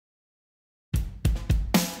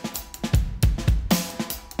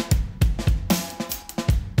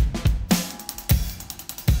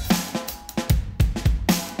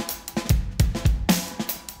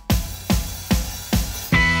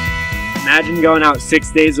Imagine going out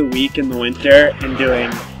 6 days a week in the winter and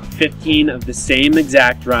doing 15 of the same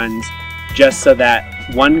exact runs just so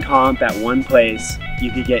that one comp at one place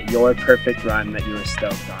you could get your perfect run that you were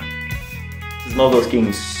stoked on. Mogul skiing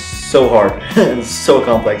is so hard and so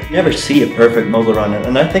complex. You never see a perfect mogul run,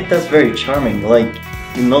 and I think that's very charming. Like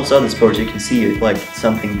in most other sports you can see it like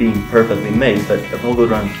something being perfectly made, but a mogul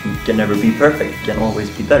run can never be perfect, it can always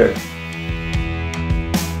be better.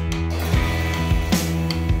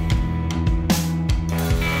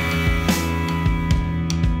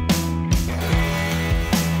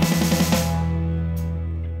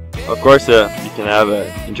 Of course, you can have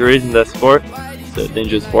injuries in that sport. It's a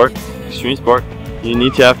dangerous sport, extreme sport. You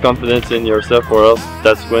need to have confidence in yourself, or else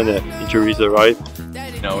that's when injuries arrive.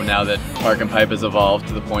 You know, now that park and pipe has evolved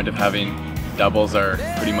to the point of having doubles are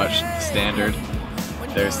pretty much the standard,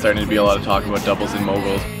 there's starting to be a lot of talk about doubles in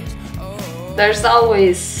moguls. There's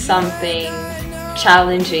always something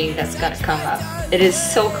challenging that's gonna come up. It is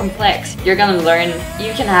so complex. You're gonna learn,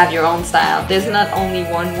 you can have your own style. There's not only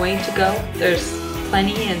one way to go, there's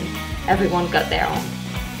plenty, and everyone got their own.